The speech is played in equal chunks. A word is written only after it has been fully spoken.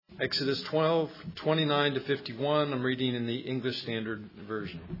Exodus 12:29 to 51. I'm reading in the English Standard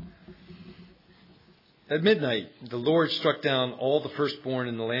Version. At midnight, the Lord struck down all the firstborn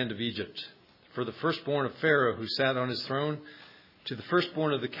in the land of Egypt, for the firstborn of Pharaoh who sat on his throne, to the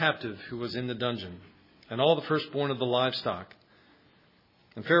firstborn of the captive who was in the dungeon, and all the firstborn of the livestock.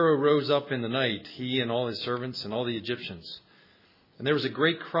 And Pharaoh rose up in the night, he and all his servants and all the Egyptians. And there was a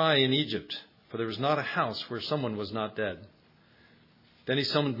great cry in Egypt, for there was not a house where someone was not dead. Then he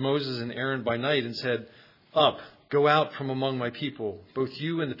summoned Moses and Aaron by night and said, "Up, go out from among my people, both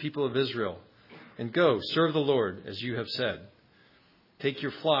you and the people of Israel, and go, serve the Lord, as you have said. Take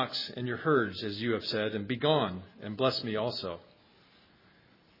your flocks and your herds, as you have said, and be gone, and bless me also."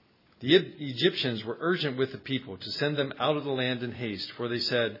 The Egyptians were urgent with the people to send them out of the land in haste, for they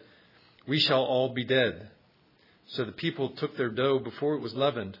said, "We shall all be dead." So the people took their dough before it was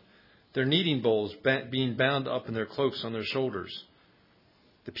leavened, their kneading bowls being bound up in their cloaks on their shoulders.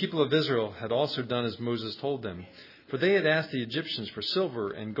 The people of Israel had also done as Moses told them, for they had asked the Egyptians for silver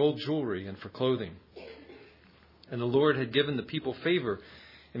and gold jewelry and for clothing. And the Lord had given the people favor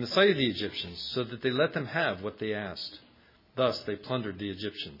in the sight of the Egyptians, so that they let them have what they asked. Thus they plundered the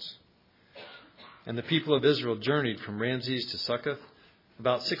Egyptians. And the people of Israel journeyed from Ramses to Succoth,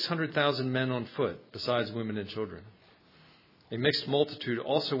 about 600,000 men on foot, besides women and children. A mixed multitude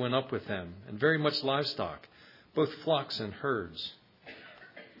also went up with them, and very much livestock, both flocks and herds.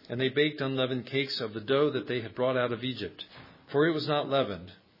 And they baked unleavened cakes of the dough that they had brought out of Egypt, for it was not leavened,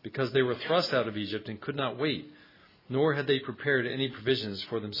 because they were thrust out of Egypt and could not wait, nor had they prepared any provisions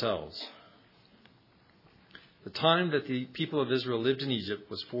for themselves. The time that the people of Israel lived in Egypt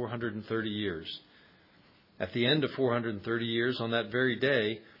was 430 years. At the end of 430 years, on that very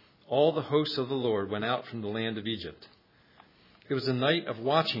day, all the hosts of the Lord went out from the land of Egypt. It was a night of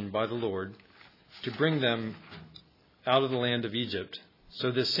watching by the Lord to bring them out of the land of Egypt. So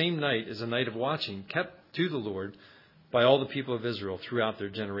this same night is a night of watching kept to the Lord by all the people of Israel throughout their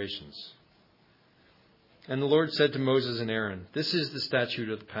generations. And the Lord said to Moses and Aaron, "This is the statute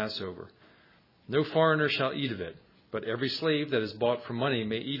of the Passover. No foreigner shall eat of it, but every slave that is bought for money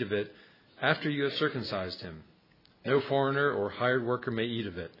may eat of it after you have circumcised him. No foreigner or hired worker may eat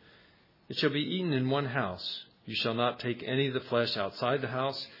of it. It shall be eaten in one house. You shall not take any of the flesh outside the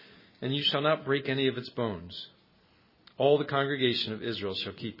house, and you shall not break any of its bones. All the congregation of Israel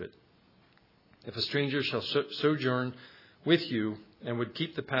shall keep it. If a stranger shall sojourn with you and would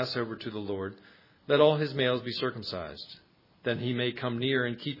keep the Passover to the Lord, let all his males be circumcised. Then he may come near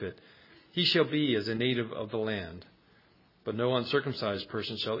and keep it. He shall be as a native of the land. But no uncircumcised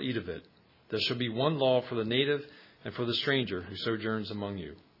person shall eat of it. There shall be one law for the native and for the stranger who sojourns among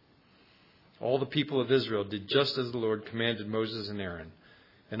you." All the people of Israel did just as the Lord commanded Moses and Aaron.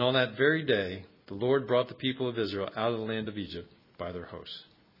 And on that very day, the Lord brought the people of Israel out of the land of Egypt by their hosts.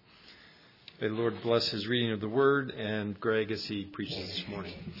 May the Lord bless his reading of the word and Greg as he preaches this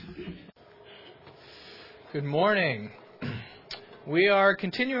morning. Good morning. We are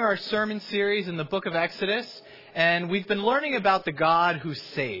continuing our sermon series in the book of Exodus, and we've been learning about the God who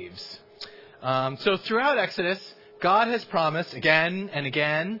saves. So throughout Exodus, God has promised again and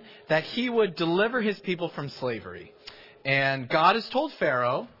again that he would deliver his people from slavery. And God has told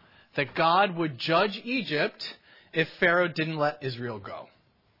Pharaoh that God would judge Egypt if Pharaoh didn't let Israel go.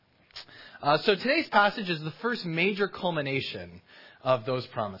 So today's passage is the first major culmination of those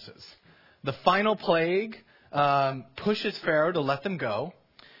promises. The final plague pushes Pharaoh to let them go.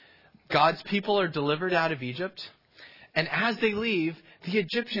 God's people are delivered out of Egypt. And as they leave, the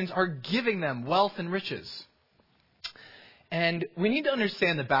Egyptians are giving them wealth and riches. And we need to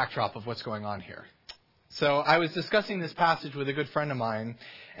understand the backdrop of what's going on here. So I was discussing this passage with a good friend of mine,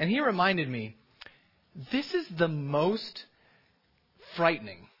 and he reminded me, this is the most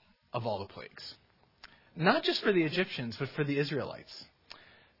frightening of all the plagues. Not just for the Egyptians, but for the Israelites.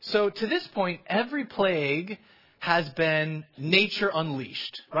 So to this point, every plague has been nature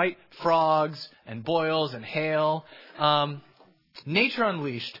unleashed, right? Frogs and boils and hail. Nature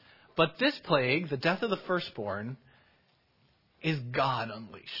unleashed. But this plague, the death of the firstborn, is God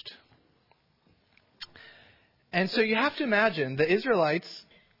unleashed. And so you have to imagine the Israelites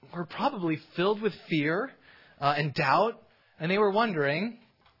were probably filled with fear and doubt, and they were wondering,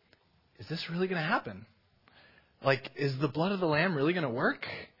 is this really going to happen? Like, is the blood of the Lamb really going to work?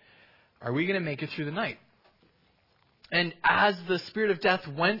 Are we going to make it through the night? And as the spirit of death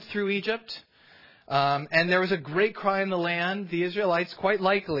went through Egypt, and there was a great cry in the land, the Israelites quite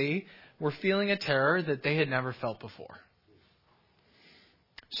likely were feeling a terror that they had never felt before.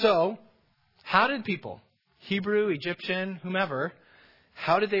 So, how did people, Hebrew, Egyptian, whomever,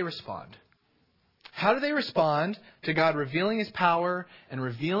 how did they respond? How do they respond to God revealing his power and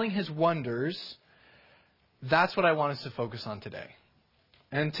revealing his wonders? That's what I want us to focus on today.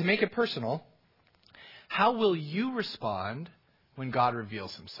 And to make it personal, how will you respond when God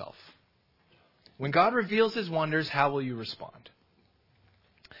reveals himself? When God reveals his wonders, how will you respond?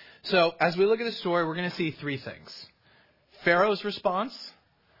 So, as we look at the story, we're going to see three things. Pharaoh's response,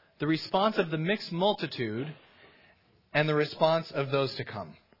 the response of the mixed multitude, and the response of those to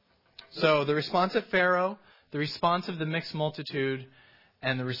come. So, the response of Pharaoh, the response of the mixed multitude,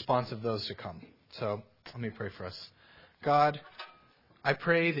 and the response of those to come. So, let me pray for us. God, I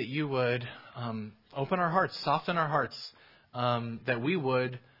pray that you would open our hearts, soften our hearts, that we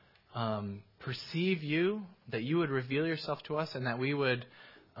would perceive you, that you would reveal yourself to us, and that we would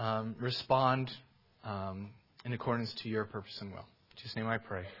respond in accordance to your purpose and will. In Jesus' name I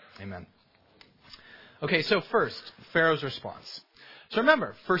pray. Amen. Okay, so first, Pharaoh's response. So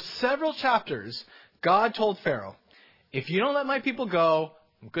remember, for several chapters, God told Pharaoh, if you don't let my people go,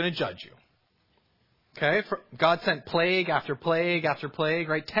 I'm going to judge you. Okay, God sent plague after plague after plague,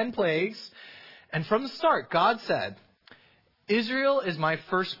 right? 10 plagues. And from the start, God said, Israel is my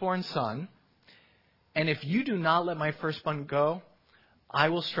firstborn son, and if you do not let my firstborn go, I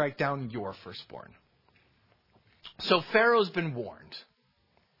will strike down your firstborn. So Pharaoh's been warned.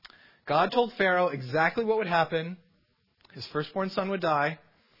 God told Pharaoh exactly what would happen. His firstborn son would die.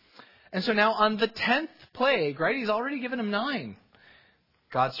 And so now on the 10th plague, right, he's already given him 9.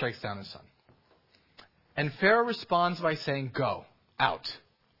 God strikes down his son. And Pharaoh responds by saying, go, out.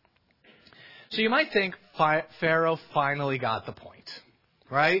 So you might think Pharaoh finally got the point,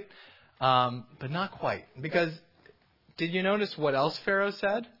 right? But not quite. Because did you notice what else Pharaoh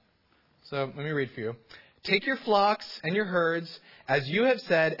said? So let me read for you. Take your flocks and your herds, as you have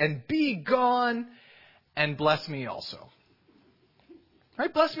said, and be gone, and bless me also.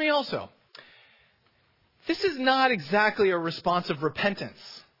 Right? Bless me also. This is not exactly a response of repentance.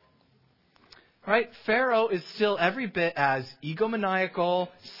 Right? Pharaoh is still every bit as egomaniacal,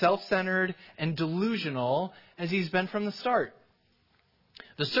 self-centered, and delusional as he's been from the start.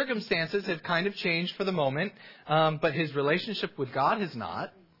 The circumstances have kind of changed for the moment, but his relationship with God has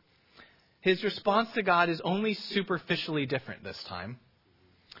not. His response to God is only superficially different this time.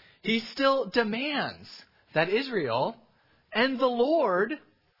 He still demands that Israel and the Lord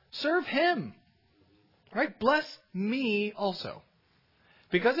serve him. Right? Bless me also.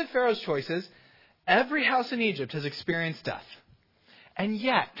 Because of Pharaoh's choices, every house in Egypt has experienced death. And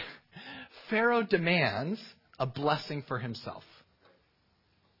yet, Pharaoh demands a blessing for himself.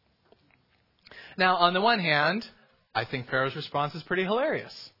 Now, on the one hand, I think Pharaoh's response is pretty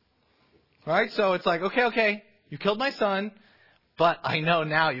hilarious. Right? So it's like, okay, you killed my son, but I know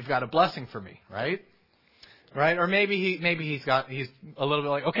now you've got a blessing for me, right? Right? Or maybe he's a little bit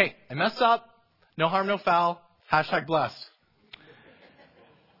like, okay, I messed up, no harm, no foul, # blessed.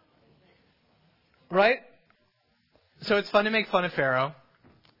 Right? So it's fun to make fun of Pharaoh.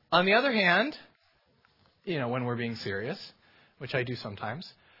 On the other hand, when we're being serious, which I do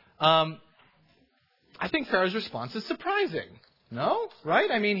sometimes, I think Pharaoh's response is surprising. No?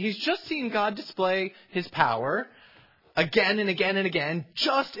 Right? I mean, he's just seen God display his power again and again and again,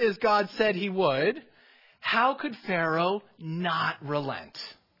 just as God said he would. How could Pharaoh not relent?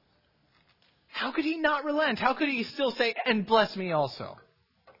 How could he not relent? How could he still say, and bless me also?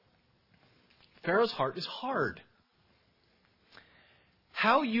 Pharaoh's heart is hard.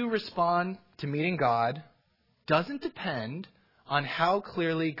 How you respond to meeting God doesn't depend on how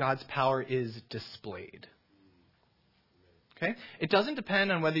clearly God's power is displayed. Okay? It doesn't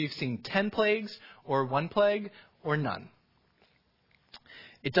depend on whether you've seen 10 plagues or 1 plague or none.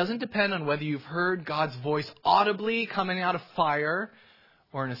 It doesn't depend on whether you've heard God's voice audibly coming out of fire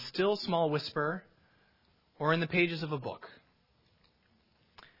or in a still small whisper or in the pages of a book.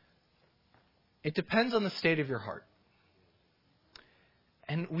 It depends on the state of your heart.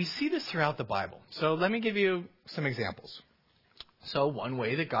 And we see this throughout the Bible. So let me give you some examples. So one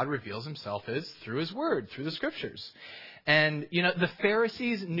way that God reveals himself is through his word, through the scriptures. And, the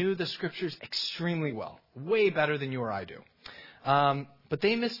Pharisees knew the scriptures extremely well, way better than you or I do. But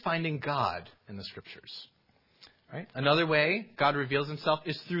they missed finding God in the scriptures. Right? Another way God reveals himself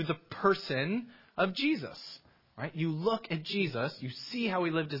is through the person of Jesus. Right? You look at Jesus, you see how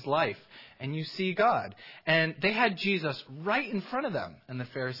he lived his life, and you see God. And they had Jesus right in front of them, and the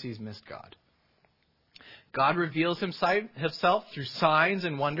Pharisees missed God. God reveals himself through signs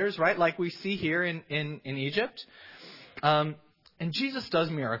and wonders, right? Like we see here in Egypt. And Jesus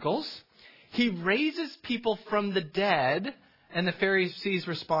does miracles. He raises people from the dead, and the Pharisees'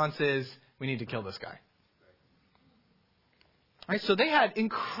 response is, we need to kill this guy. Right? So they had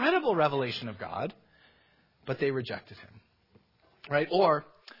incredible revelation of God. but they rejected him. Right? Or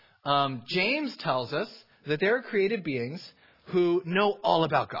James tells us that there are created beings who know all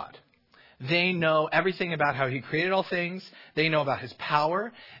about God. They know everything about how he created all things. They know about his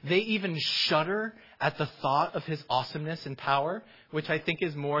power. They even shudder at the thought of his awesomeness and power, which I think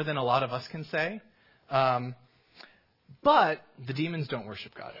is more than a lot of us can say. But the demons don't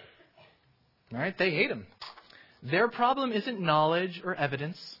worship God. All right? They hate him. Their problem isn't knowledge or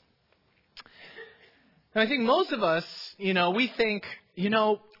evidence. And I think most of us, we think,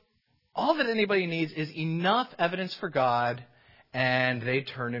 all that anybody needs is enough evidence for God, and they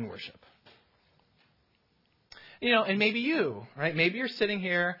turn and worship. And maybe you, right? Maybe you're sitting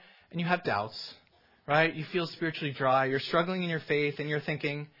here and you have doubts, right? You feel spiritually dry. You're struggling in your faith, and you're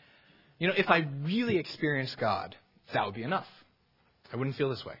thinking, if I really experienced God, that would be enough. I wouldn't feel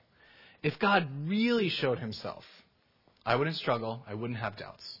this way. If God really showed himself, I wouldn't struggle. I wouldn't have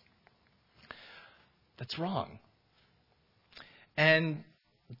doubts. That's wrong. And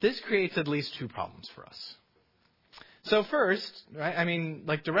this creates at least two problems for us. So first,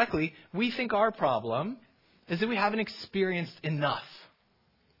 right, directly, we think our problem is that we haven't experienced enough.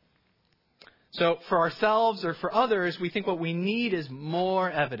 So for ourselves or for others, we think what we need is more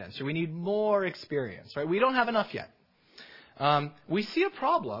evidence, or we need more experience, right? We don't have enough yet. We see a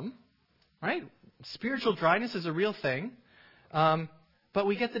problem, right? Spiritual dryness is a real thing, but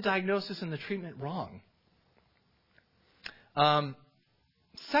we get the diagnosis and the treatment wrong.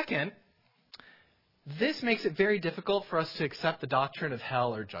 Second, this makes it very difficult for us to accept the doctrine of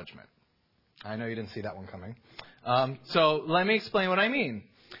hell or judgment. I know you didn't see that one coming. So let me explain what I mean.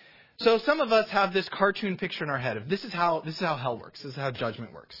 So some of us have this cartoon picture in our head of this is how hell works. This is how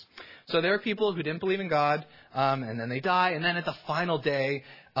judgment works. So there are people who didn't believe in God, and then they die, and then at the final day,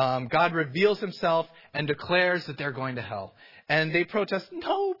 God reveals himself and declares that they're going to hell. And they protest,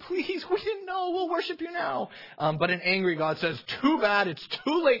 no, please, we didn't know, we'll worship you now. But an angry God says, too bad, it's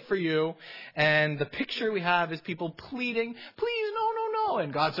too late for you. And the picture we have is people pleading, please, no.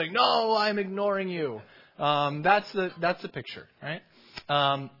 And God's saying, no, I'm ignoring you. That's the picture, right?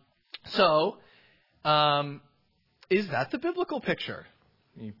 Is that the biblical picture?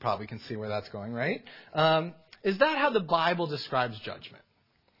 You probably can see where that's going, right? Is that how the Bible describes judgment?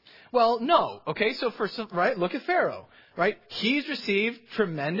 Well, no. Okay, so right, look at Pharaoh, right? He's received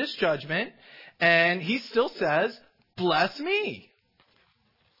tremendous judgment, and he still says, bless me.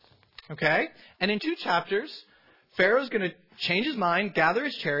 Okay? And in 2 chapters, Pharaoh's going to change his mind, gather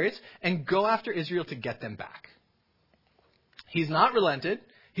his chariots, and go after Israel to get them back. He's not relented.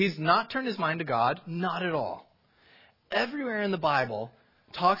 He's not turned his mind to God. Not at all. Everywhere in the Bible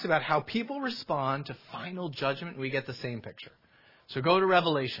talks about how people respond to final judgment. We get the same picture. So go to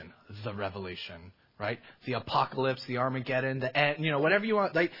Revelation, the Revelation, right? The apocalypse, the Armageddon, the end, whatever you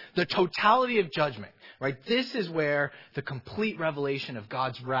want, like the totality of judgment, right? This is where the complete revelation of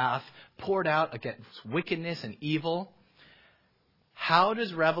God's wrath poured out against wickedness and evil. How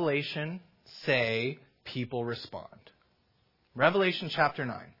does Revelation say people respond? Revelation chapter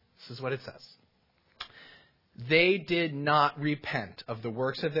 9. This is what it says. They did not repent of the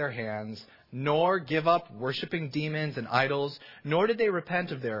works of their hands, nor give up worshiping demons and idols, nor did they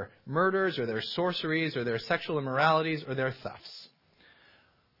repent of their murders or their sorceries or their sexual immoralities or their thefts.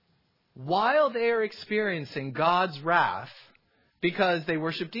 While they are experiencing God's wrath because they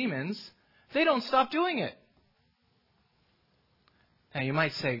worship demons, they don't stop doing it. Now you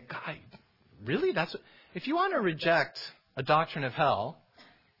might say, God, really? If you want to reject a doctrine of hell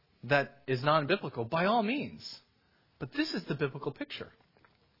that is non-biblical, by all means. But this is the biblical picture.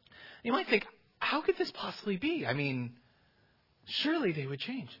 You might think, how could this possibly be? Surely they would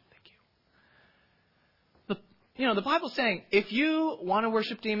change. Thank you. The Bible's saying, if you want to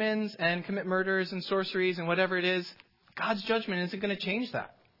worship demons and commit murders and sorceries and whatever it is, God's judgment isn't going to change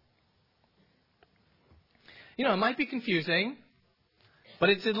that. It might be confusing, but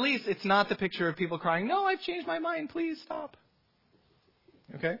it's not the picture of people crying, no, I've changed my mind, please stop.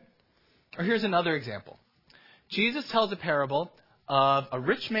 Okay? Or here's another example. Jesus tells a parable of a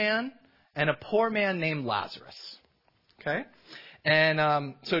rich man and a poor man named Lazarus. Okay?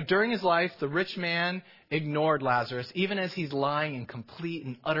 And so during his life, the rich man ignored Lazarus, even as he's lying in complete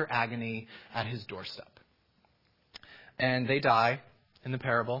and utter agony at his doorstep. And they die in the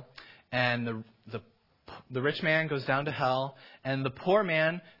parable. And the rich man goes down to hell, and the poor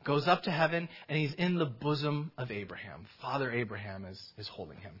man goes up to heaven, and he's in the bosom of Abraham. Father Abraham is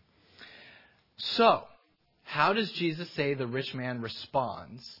holding him. So, how does Jesus say the rich man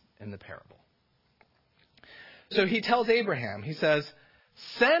responds in the parable? So he tells Abraham, he says,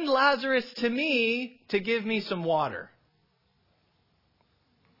 send Lazarus to me to give me some water.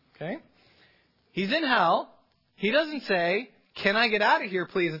 Okay? He's in hell. He doesn't say, can I get out of here,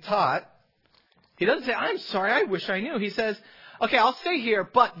 please? It's hot. He doesn't say, I'm sorry, I wish I knew. He says, okay, I'll stay here,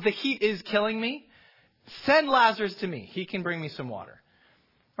 but the heat is killing me. Send Lazarus to me. He can bring me some water.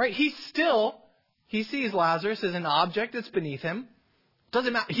 Right? He sees Lazarus as an object that's beneath him.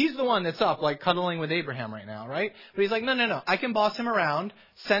 Doesn't matter. He's the one that's up, like cuddling with Abraham right now, right? But he's like, no. I can boss him around.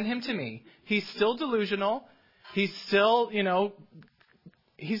 Send him to me. He's still delusional. He's still,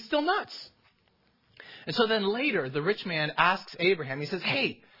 he's still nuts. And so then later, the rich man asks Abraham, he says,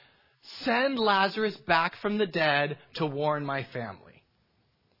 hey, send Lazarus back from the dead to warn my family.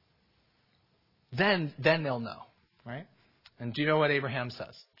 Then they'll know, right? And do you know what Abraham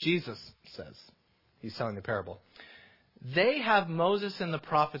says? Jesus says. He's telling the parable. They have Moses and the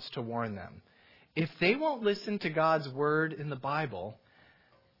prophets to warn them. If they won't listen to God's word in the Bible,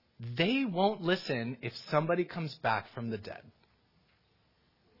 they won't listen if somebody comes back from the dead.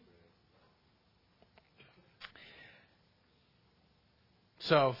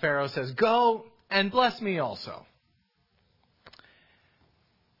 So Pharaoh says, go and bless me also.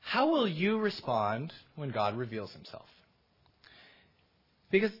 How will you respond when God reveals himself?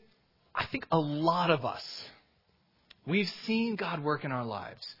 Because I think a lot of us, we've seen God work in our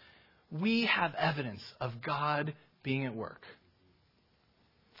lives. We have evidence of God being at work.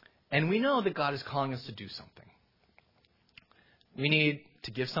 And we know that God is calling us to do something. We need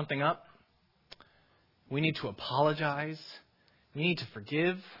to give something up. We need to apologize. We need to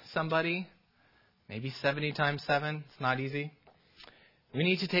forgive somebody, maybe 70 times 7. It's not easy. We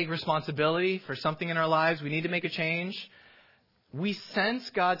need to take responsibility for something in our lives. We need to make a change. We sense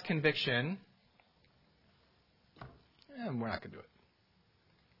God's conviction, and we're not going to do it.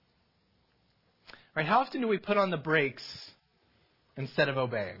 Right? How often do we put on the brakes instead of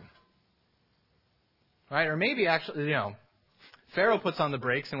obeying? Right? Or maybe actually, Pharaoh puts on the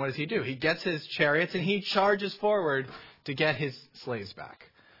brakes, and what does he do? He gets his chariots and he charges forward to get his slaves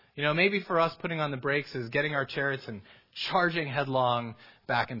back. Maybe for us, putting on the brakes is getting our chariots and charging headlong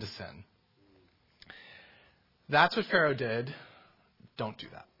back into sin. That's what Pharaoh did. Don't do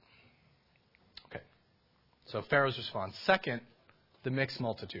that. Okay. So Pharaoh's response. Second, the mixed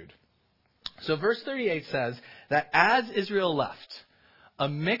multitude. So verse 38 says that as Israel left, a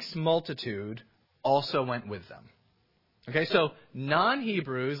mixed multitude also went with them. Okay, so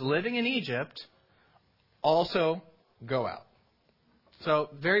non-Hebrews living in Egypt also go out. So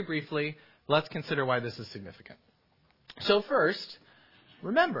very briefly, let's consider why this is significant. So first,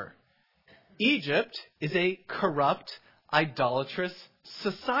 remember, Egypt is a corrupt, idolatrous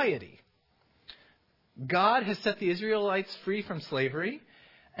society. God has set the Israelites free from slavery,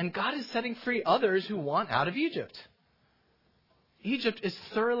 and God is setting free others who want out of Egypt. Egypt is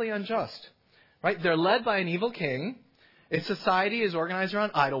thoroughly unjust, right? They're led by an evil king. Its society is organized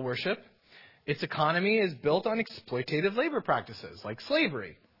around idol worship. Its economy is built on exploitative labor practices like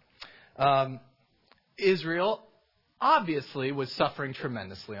slavery. Israel obviously was suffering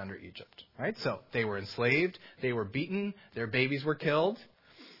tremendously under Egypt, right? So they were enslaved, they were beaten, their babies were killed.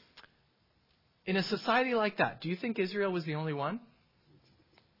 In a society like that, do you think Israel was the only one?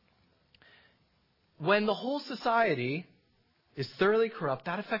 When the whole society is thoroughly corrupt,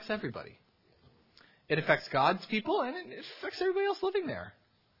 that affects everybody. It affects God's people and it affects everybody else living there.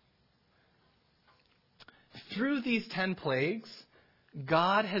 Through these 10 plagues,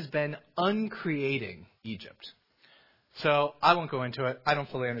 God has been uncreating Egypt. So I won't go into it. I don't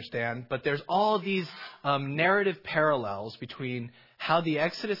fully understand. But there's all these narrative parallels between how the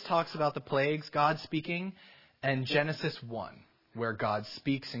Exodus talks about the plagues, God speaking, and Genesis 1, where God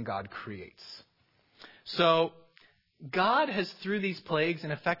speaks and God creates. So God has, through these plagues,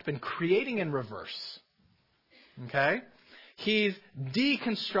 in effect, been creating in reverse. Okay? He's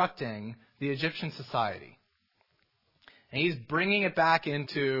deconstructing the Egyptian society. And he's bringing it back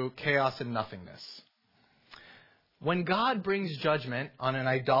into chaos and nothingness. When God brings judgment on an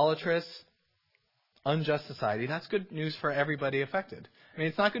idolatrous, unjust society, that's good news for everybody affected. I mean,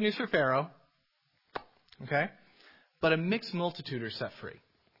 it's not good news for Pharaoh. Okay? But a mixed multitude are set free.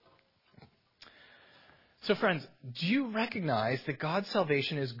 So friends, do you recognize that God's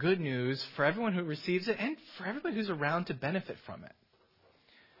salvation is good news for everyone who receives it and for everybody who's around to benefit from it?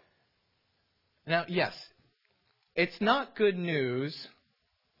 Now, yes, it's not good news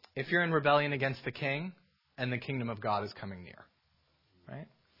if you're in rebellion against the king and the kingdom of God is coming near,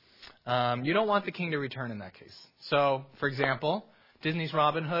 right? You don't want the king to return in that case. So, for example, Disney's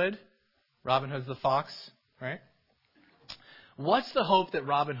Robin Hood. Robin Hood's the fox, right? What's the hope that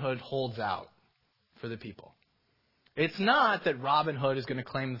Robin Hood holds out for the people? It's not that Robin Hood is going to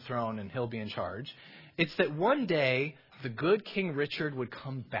claim the throne and he'll be in charge. It's that one day the good King Richard would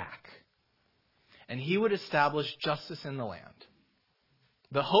come back. and he would establish justice in the land.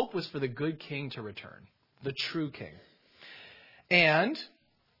 The hope was for the good king to return, the true king. And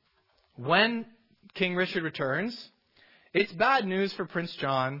when King Richard returns, it's bad news for Prince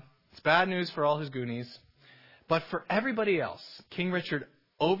John. It's bad news for all his Goonies. But for everybody else, King Richard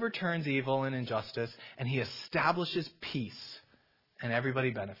overturns evil and injustice, and he establishes peace, and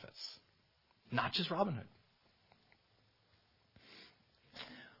everybody benefits. Not just Robin Hood.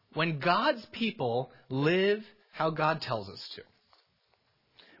 When God's people live how God tells us to,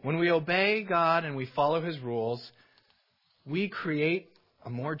 when we obey God and we follow his rules, we create a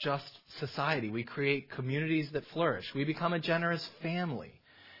more just society. We create communities that flourish. We become a generous family.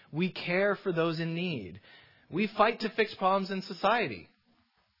 We care for those in need. We fight to fix problems in society.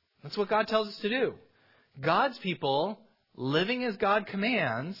 That's what God tells us to do. God's people, living as God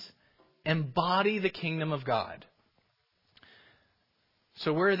commands, embody the kingdom of God.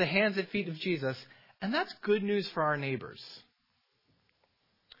 So we're the hands and feet of Jesus, and that's good news for our neighbors.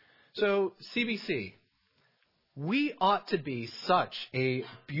 So, CBC, we ought to be such a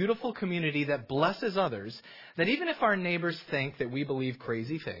beautiful community that blesses others that even if our neighbors think that we believe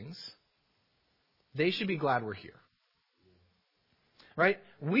crazy things, they should be glad we're here. Right?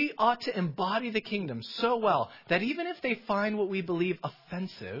 We ought to embody the kingdom so well that even if they find what we believe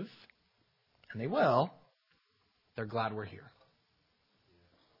offensive, and they will, they're glad we're here.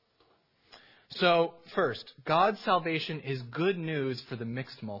 So, first, God's salvation is good news for the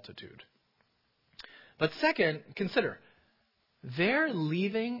mixed multitude. But second, consider, they're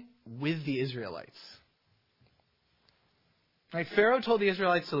leaving with the Israelites. Right? Pharaoh told the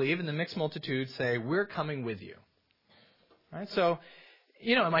Israelites to leave, and the mixed multitude say, we're coming with you. Right? So,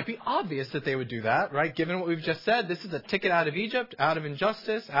 it might be obvious that they would do that, right? Given what we've just said, this is a ticket out of Egypt, out of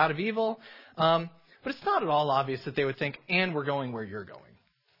injustice, out of evil. But it's not at all obvious that they would think, and we're going where you're going.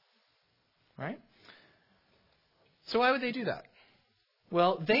 Right? So why would they do that?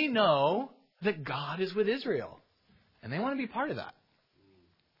 Well, they know that God is with Israel. And they want to be part of that.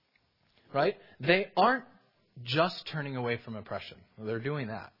 Right? They aren't just turning away from oppression. They're doing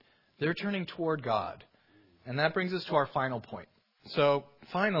that. They're turning toward God. And that brings us to our final point. So,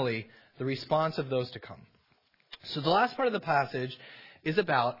 finally, the response of those to come. So the last part of the passage is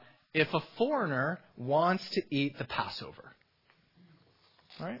about if a foreigner wants to eat the Passover.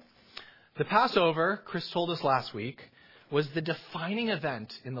 Right? The Passover, Chris told us last week, was the defining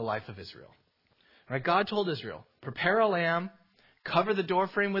event in the life of Israel. Right? God told Israel, prepare a lamb, cover the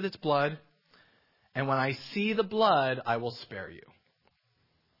doorframe with its blood, and when I see the blood, I will spare you.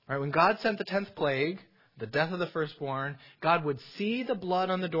 Right? When God sent the 10th plague, the death of the firstborn, God would see the blood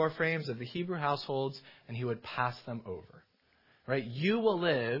on the doorframes of the Hebrew households, and he would pass them over. Right? You will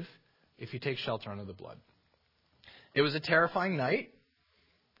live if you take shelter under the blood. It was a terrifying night.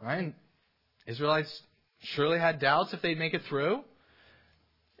 Right? Israelites surely had doubts if they'd make it through.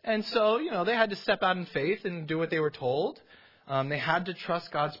 And so, they had to step out in faith and do what they were told. They had to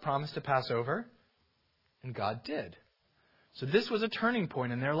trust God's promise to pass over. And God did. So this was a turning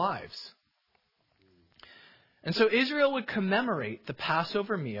point in their lives. And so Israel would commemorate the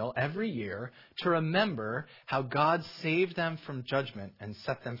Passover meal every year to remember how God saved them from judgment and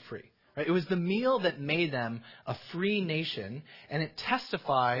set them free. Right? It was the meal that made them a free nation, and it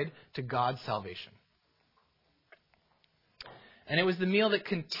testified to God's salvation. And it was the meal that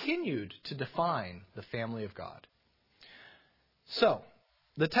continued to define the family of God. So,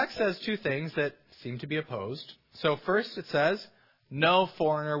 the text says two things that seem to be opposed. So first it says, no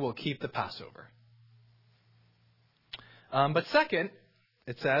foreigner will keep the Passover. But second,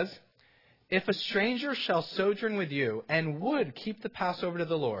 it says, if a stranger shall sojourn with you and would keep the Passover to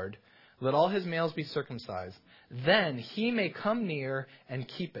the Lord, let all his males be circumcised. Then he may come near and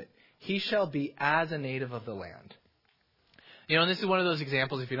keep it. He shall be as a native of the land. And this is one of those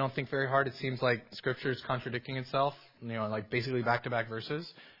examples, if you don't think very hard, it seems like Scripture is contradicting itself, like basically back-to-back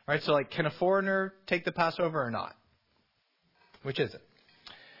verses. Right? So, can a foreigner take the Passover or not? Which is it?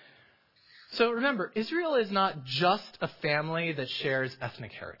 So, remember, Israel is not just a family that shares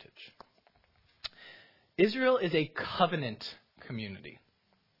ethnic heritage. Israel is a covenant community.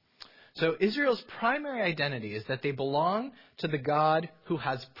 So, Israel's primary identity is that they belong to the God who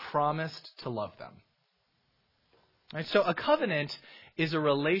has promised to love them. Right, so a covenant is a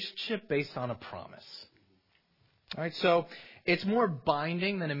relationship based on a promise. Right, so it's more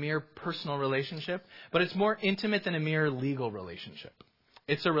binding than a mere personal relationship, but it's more intimate than a mere legal relationship.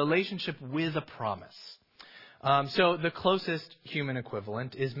 It's a relationship with a promise. So the closest human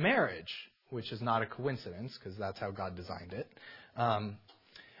equivalent is marriage, which is not a coincidence because that's how God designed it.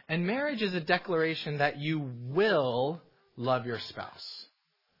 And marriage is a declaration that you will love your spouse.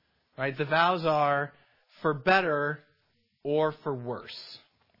 right? The vows are for better or for worse,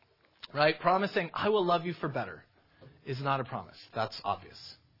 right? Promising, I will love you for better is not a promise. That's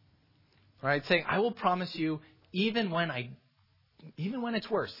obvious, right? Saying, I will promise you even when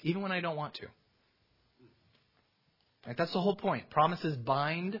it's worse, even when I don't want to. Right? That's the whole point. Promises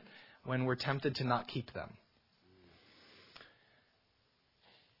bind when we're tempted to not keep them.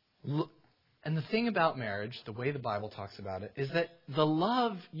 And the thing about marriage, the way the Bible talks about it, is that the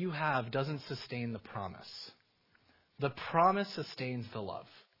love you have doesn't sustain the promise. The promise sustains the love.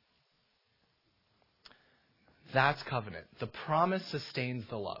 That's covenant. The promise sustains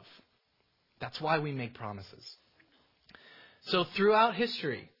the love. That's why we make promises. So throughout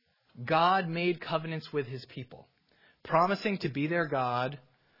history, God made covenants with his people, promising to be their God,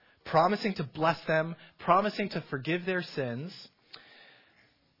 promising to bless them, promising to forgive their sins.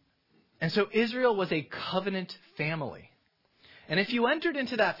 And so Israel was a covenant family. And if you entered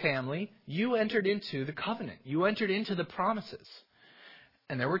into that family, you entered into the covenant. You entered into the promises.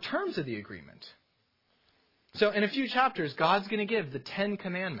 And there were terms of the agreement. So in a few chapters, God's going to give the 10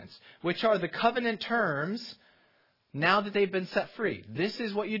 Commandments, which are the covenant terms now that they've been set free. This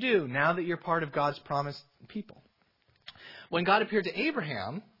is what you do now that you're part of God's promised people. When God appeared to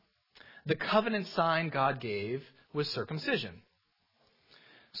Abraham, the covenant sign God gave was circumcision.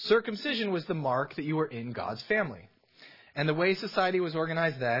 Circumcision was the mark that you were in God's family. And the way society was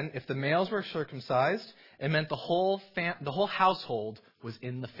organized then, if the males were circumcised, it meant the whole household was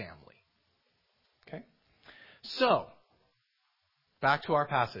in the family. Okay? So, back to our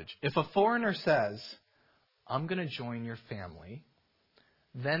passage. If a foreigner says, I'm going to join your family,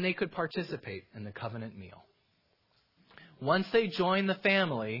 then they could participate in the covenant meal. Once they joined the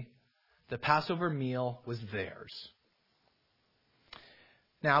family, the Passover meal was theirs.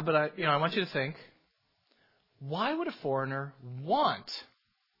 Now, but I want you to think, why would a foreigner want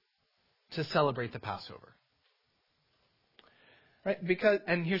to celebrate the Passover? Right?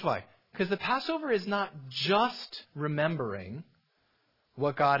 And here's why. Because the Passover is not just remembering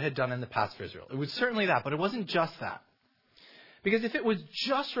what God had done in the past for Israel. It was certainly that, but it wasn't just that. Because if it was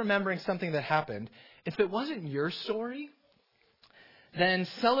just remembering something that happened, if it wasn't your story, then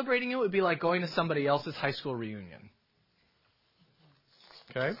celebrating it would be like going to somebody else's high school reunion.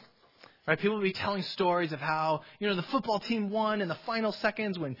 Okay? Right? People would be telling stories of how, the football team won in the final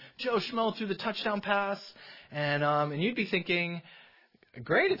seconds when Joe Schmo threw the touchdown pass. And you'd be thinking,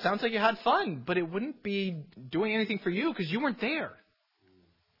 great, it sounds like you had fun, but it wouldn't be doing anything for you because you weren't there.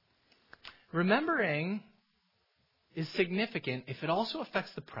 Remembering is significant if it also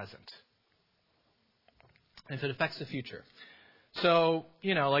affects the present. If it affects the future. So,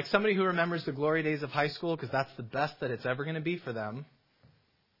 like somebody who remembers the glory days of high school because that's the best that it's ever going to be for them.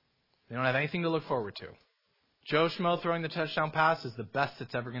 They don't have anything to look forward to. Joe Schmo throwing the touchdown pass is the best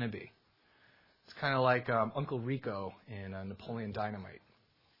it's ever going to be. It's kind of like Uncle Rico in Napoleon Dynamite.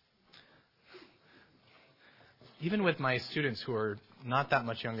 Even with my students who are not that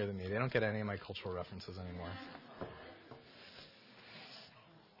much younger than me, they don't get any of my cultural references anymore.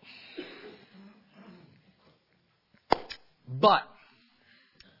 But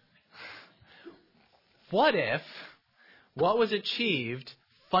what if what was achieved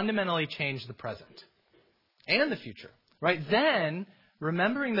fundamentally changed the present and the future? Right? Then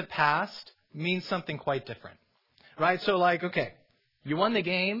remembering the past means something quite different. Right? So okay, you won the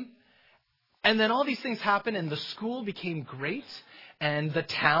game, and then all these things happened, and the school became great, and the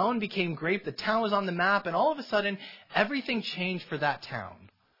town became great. The town was on the map, and all of a sudden, everything changed for that town.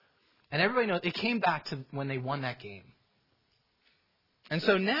 And everybody knows it came back to when they won that game. And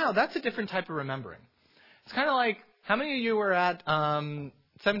so now that's a different type of remembering. It's kind of like, how many of you were at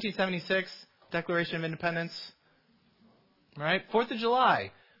 1776, Declaration of Independence? Right? 4th of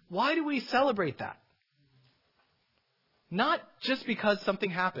July. Why do we celebrate that? Not just because something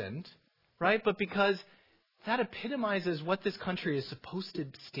happened, right? But because that epitomizes what this country is supposed to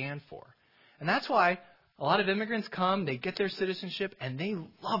stand for. And that's why a lot of immigrants come, they get their citizenship, and they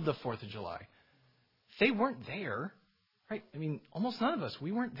love the 4th of July. They weren't there. Right? I mean, almost none of us.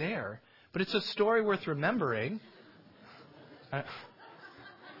 We weren't there. But it's a story worth remembering. I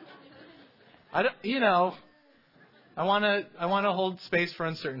want to hold space for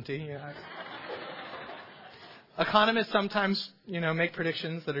uncertainty. Economists sometimes, make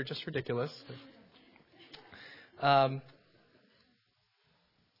predictions that are just ridiculous. Right?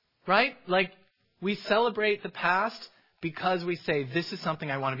 Like, we celebrate the past because we say, this is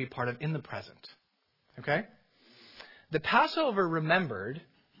something I want to be part of in the present. Okay? The Passover remembered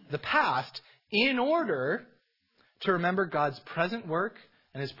the past in order to remember God's present work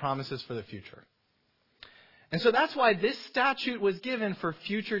and his promises for the future. And so that's why this statute was given for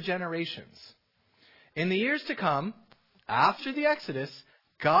future generations. In the years to come, after the Exodus,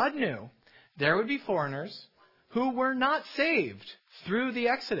 God knew there would be foreigners who were not saved through the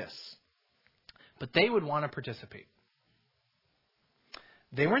Exodus, but they would want to participate.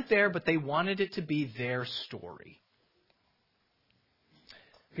 They weren't there, but they wanted it to be their story.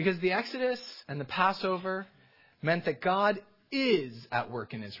 Because the Exodus and the Passover meant that God is at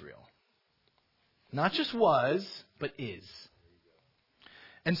work in Israel. Not just was, but is.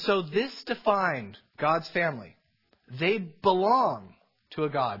 And so this defined God's family. They belong to a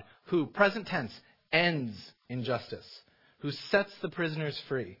God who, present tense, ends injustice, who sets the prisoners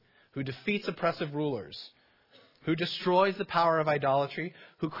free, who defeats oppressive rulers, who destroys the power of idolatry,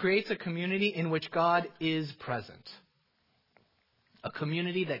 who creates a community in which God is present. A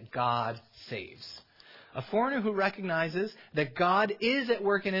community that God saves. A foreigner who recognizes that God is at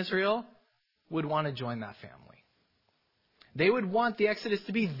work in Israel would want to join that family. They would want the Exodus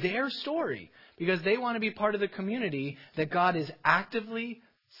to be their story because they want to be part of the community that God is actively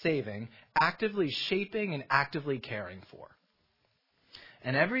saving, actively shaping, and actively caring for.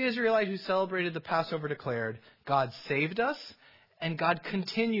 And every Israelite who celebrated the Passover declared, God saved us and God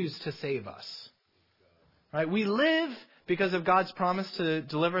continues to save us. Right? We live because of God's promise to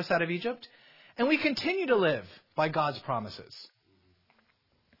deliver us out of Egypt, and we continue to live by God's promises.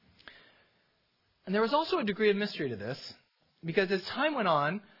 And there was also a degree of mystery to this, because as time went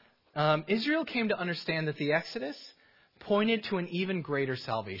on, Israel came to understand that the Exodus pointed to an even greater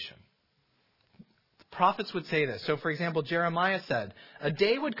salvation. The prophets would say this. So, for example, Jeremiah said, a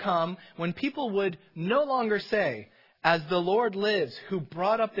day would come when people would no longer say, as the Lord lives, who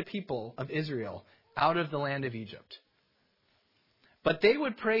brought up the people of Israel out of the land of Egypt. But they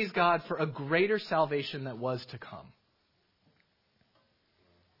would praise God for a greater salvation that was to come.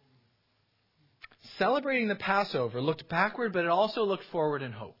 Celebrating the Passover looked backward, but it also looked forward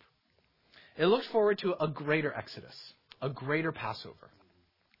in hope. It looked forward to a greater Exodus, a greater Passover.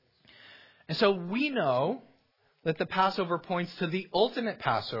 And so we know that the Passover points to the ultimate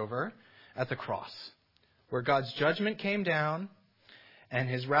Passover at the cross, where God's judgment came down and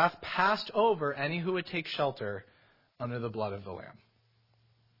his wrath passed over any who would take shelter under the blood of the Lamb.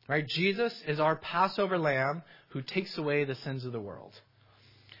 Right? Jesus is our Passover lamb who takes away the sins of the world.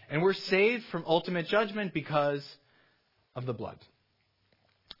 And we're saved from ultimate judgment because of the blood.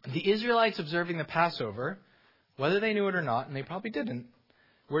 The Israelites observing the Passover, whether they knew it or not, and they probably didn't,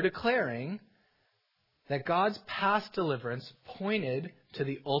 were declaring that God's past deliverance pointed to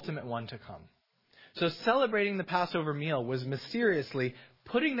the ultimate one to come. So celebrating the Passover meal was mysteriously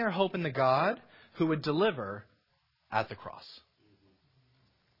putting their hope in the God who would deliver at the cross.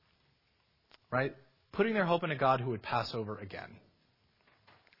 Right? Putting their hope in a God who would pass over again.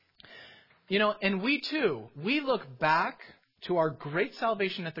 You know, and we too, we look back to our great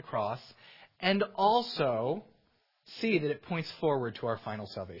salvation at the cross and also see that it points forward to our final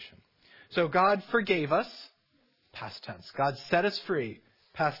salvation. So God forgave us, past tense. God set us free,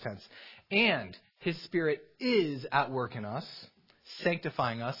 past tense. And his Spirit is at work in us,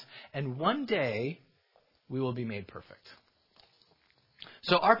 sanctifying us, and one day we will be made perfect.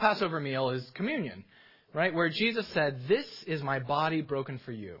 So our Passover meal is communion, right? Where Jesus said, this is my body broken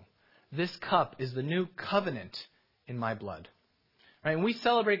for you. This cup is the new covenant in my blood. Right? And we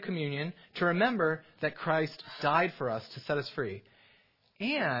celebrate communion to remember that Christ died for us to set us free.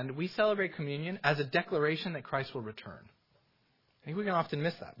 And we celebrate communion as a declaration that Christ will return. I think we can often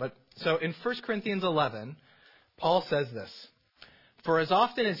miss that. But so in 1 Corinthians 11, Paul says this, for as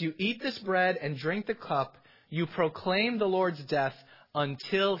often as you eat this bread and drink the cup, you proclaim the Lord's death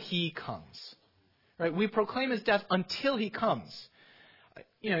until he comes. Right? We proclaim his death until he comes.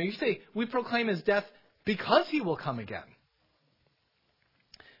 You know, you say we proclaim his death because he will come again.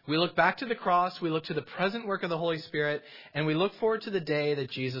 We look back to the cross, we look to the present work of the Holy Spirit, and we look forward to the day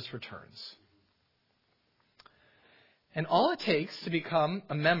that Jesus returns. And all it takes to become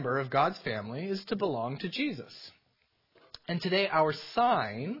a member of God's family is to belong to Jesus. And today our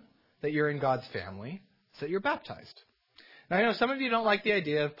sign that you're in God's family is that you're baptized. Now I know some of you don't like the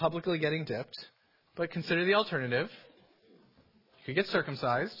idea of publicly getting dipped, but consider the alternative. You could get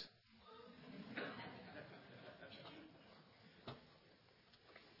circumcised.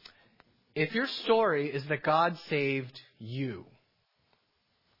 If your story is that God saved you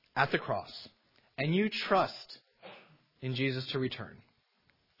at the cross and you trust in Jesus to return,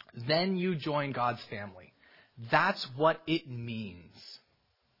 then you join God's family. That's what it means.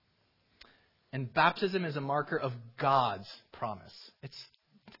 And baptism is a marker of God's promise. It's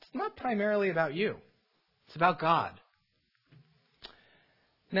not primarily about you. It's about God.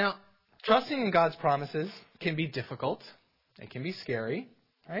 Now, trusting in God's promises can be difficult. It can be scary,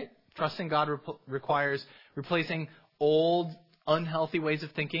 right? Trusting God requires replacing old, unhealthy ways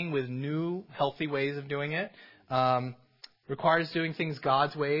of thinking with new, healthy ways of doing it. Requires doing things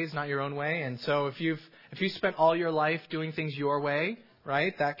God's ways, not your own way. And so if you spent all your life doing things your way,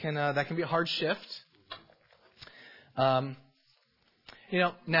 right, that can be a hard shift. Now,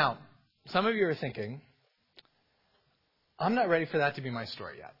 some of you are thinking, I'm not ready for that to be my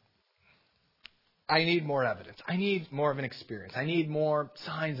story yet. I need more evidence. I need more of an experience. I need more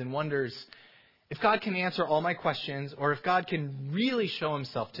signs and wonders. If God can answer all my questions, or if God can really show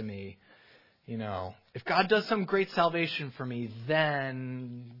himself to me, if God does some great salvation for me,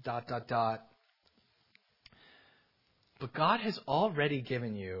 then ... But God has already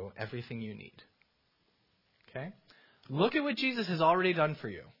given you everything you need. Okay? Look at what Jesus has already done for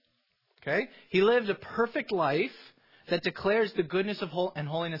you. Okay? He lived a perfect life that declares the goodness and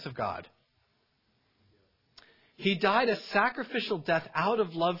holiness of God. He died a sacrificial death out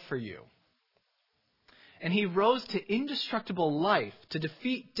of love for you. And he rose to indestructible life to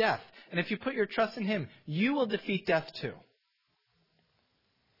defeat death. And if you put your trust in him, you will defeat death too.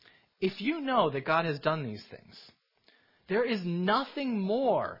 If you know that God has done these things, there is nothing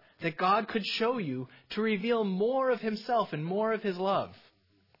more that God could show you to reveal more of himself and more of his love.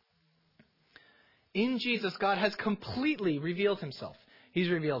 In Jesus, God has completely revealed himself. He's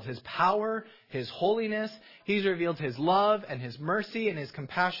revealed his power, his holiness. He's revealed his love and his mercy and his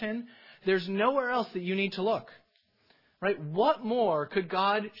compassion. There's nowhere else that you need to look. Right? What more could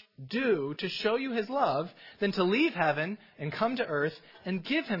God do to show you his love than to leave heaven and come to earth and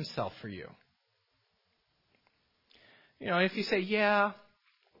give himself for you? If you say, yeah,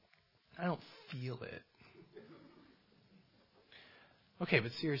 I don't feel it. Okay,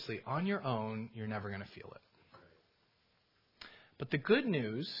 but seriously, on your own, you're never going to feel it. But the good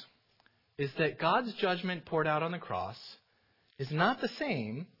news is that God's judgment poured out on the cross is not the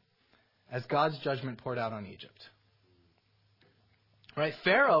same as God's judgment poured out on Egypt. Right?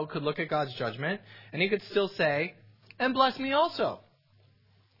 Pharaoh could look at God's judgment and he could still say, and bless me also.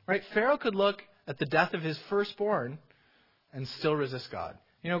 Right? Pharaoh could look at the death of his firstborn and still resist God.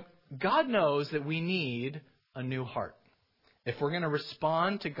 God knows that we need a new heart if we're going to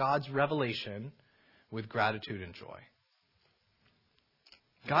respond to God's revelation with gratitude and joy.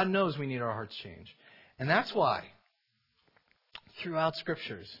 God knows we need our hearts changed. And that's why, throughout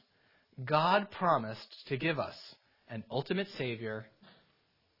Scriptures, God promised to give us an ultimate Savior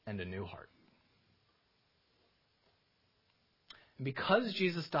and a new heart. And because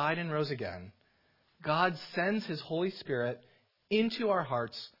Jesus died and rose again, God sends his Holy Spirit into our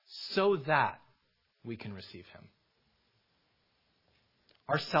hearts so that we can receive him.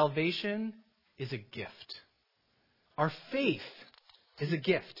 Our salvation is a gift. Our faith is a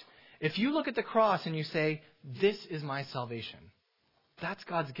gift. If you look at the cross and you say, this is my salvation, that's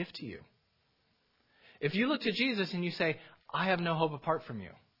God's gift to you. If you look to Jesus and you say, I have no hope apart from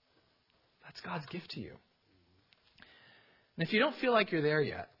you, that's God's gift to you. And if you don't feel like you're there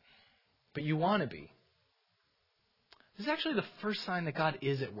yet, but you want to be, this is actually the first sign that God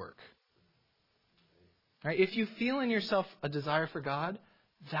is at work. Right? If you feel in yourself a desire for God,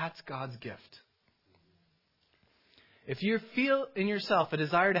 that's God's gift. If you feel in yourself a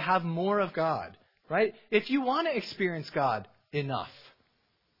desire to have more of God, right? If you want to experience God enough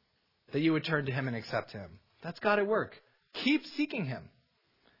that you would turn to him and accept him, that's God at work. Keep seeking him.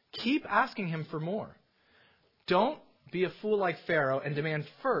 Keep asking him for more. Don't be a fool like Pharaoh and demand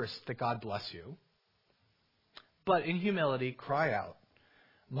first that God bless you. But in humility, cry out,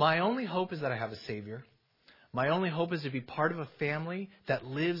 my only hope is that I have a Savior. My only hope is to be part of a family that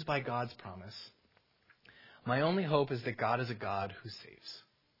lives by God's promise. My only hope is that God is a God who saves.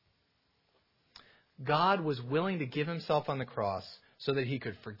 God was willing to give himself on the cross so that he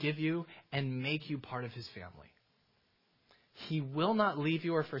could forgive you and make you part of his family. He will not leave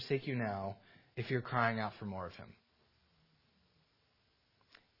you or forsake you now if you're crying out for more of him.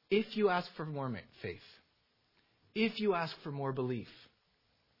 If you ask for more faith, if you ask for more belief,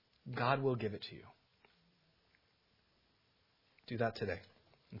 God will give it to you. Do that today.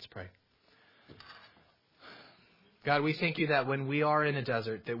 Let's pray. God, we thank you that when we are in a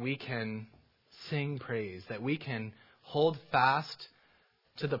desert, that we can sing praise, that we can hold fast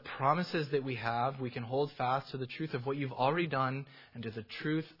to the promises that we have. We can hold fast to the truth of what you've already done and to the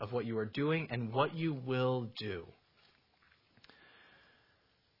truth of what you are doing and what you will do.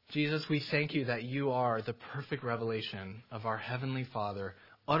 Jesus, we thank you that you are the perfect revelation of our Heavenly Father,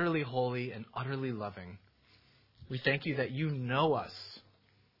 utterly holy and utterly loving. We thank you that you know us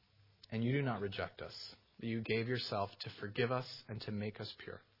and you do not reject us, that you gave yourself to forgive us and to make us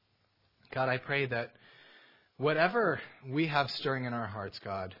pure. God, I pray that whatever we have stirring in our hearts,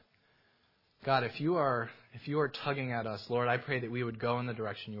 God, if you are tugging at us, Lord, I pray that we would go in the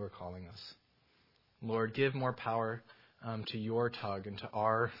direction you are calling us. Lord, give more power to your tug and to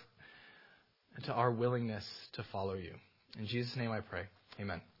our willingness to follow you. In Jesus' name I pray.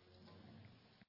 Amen.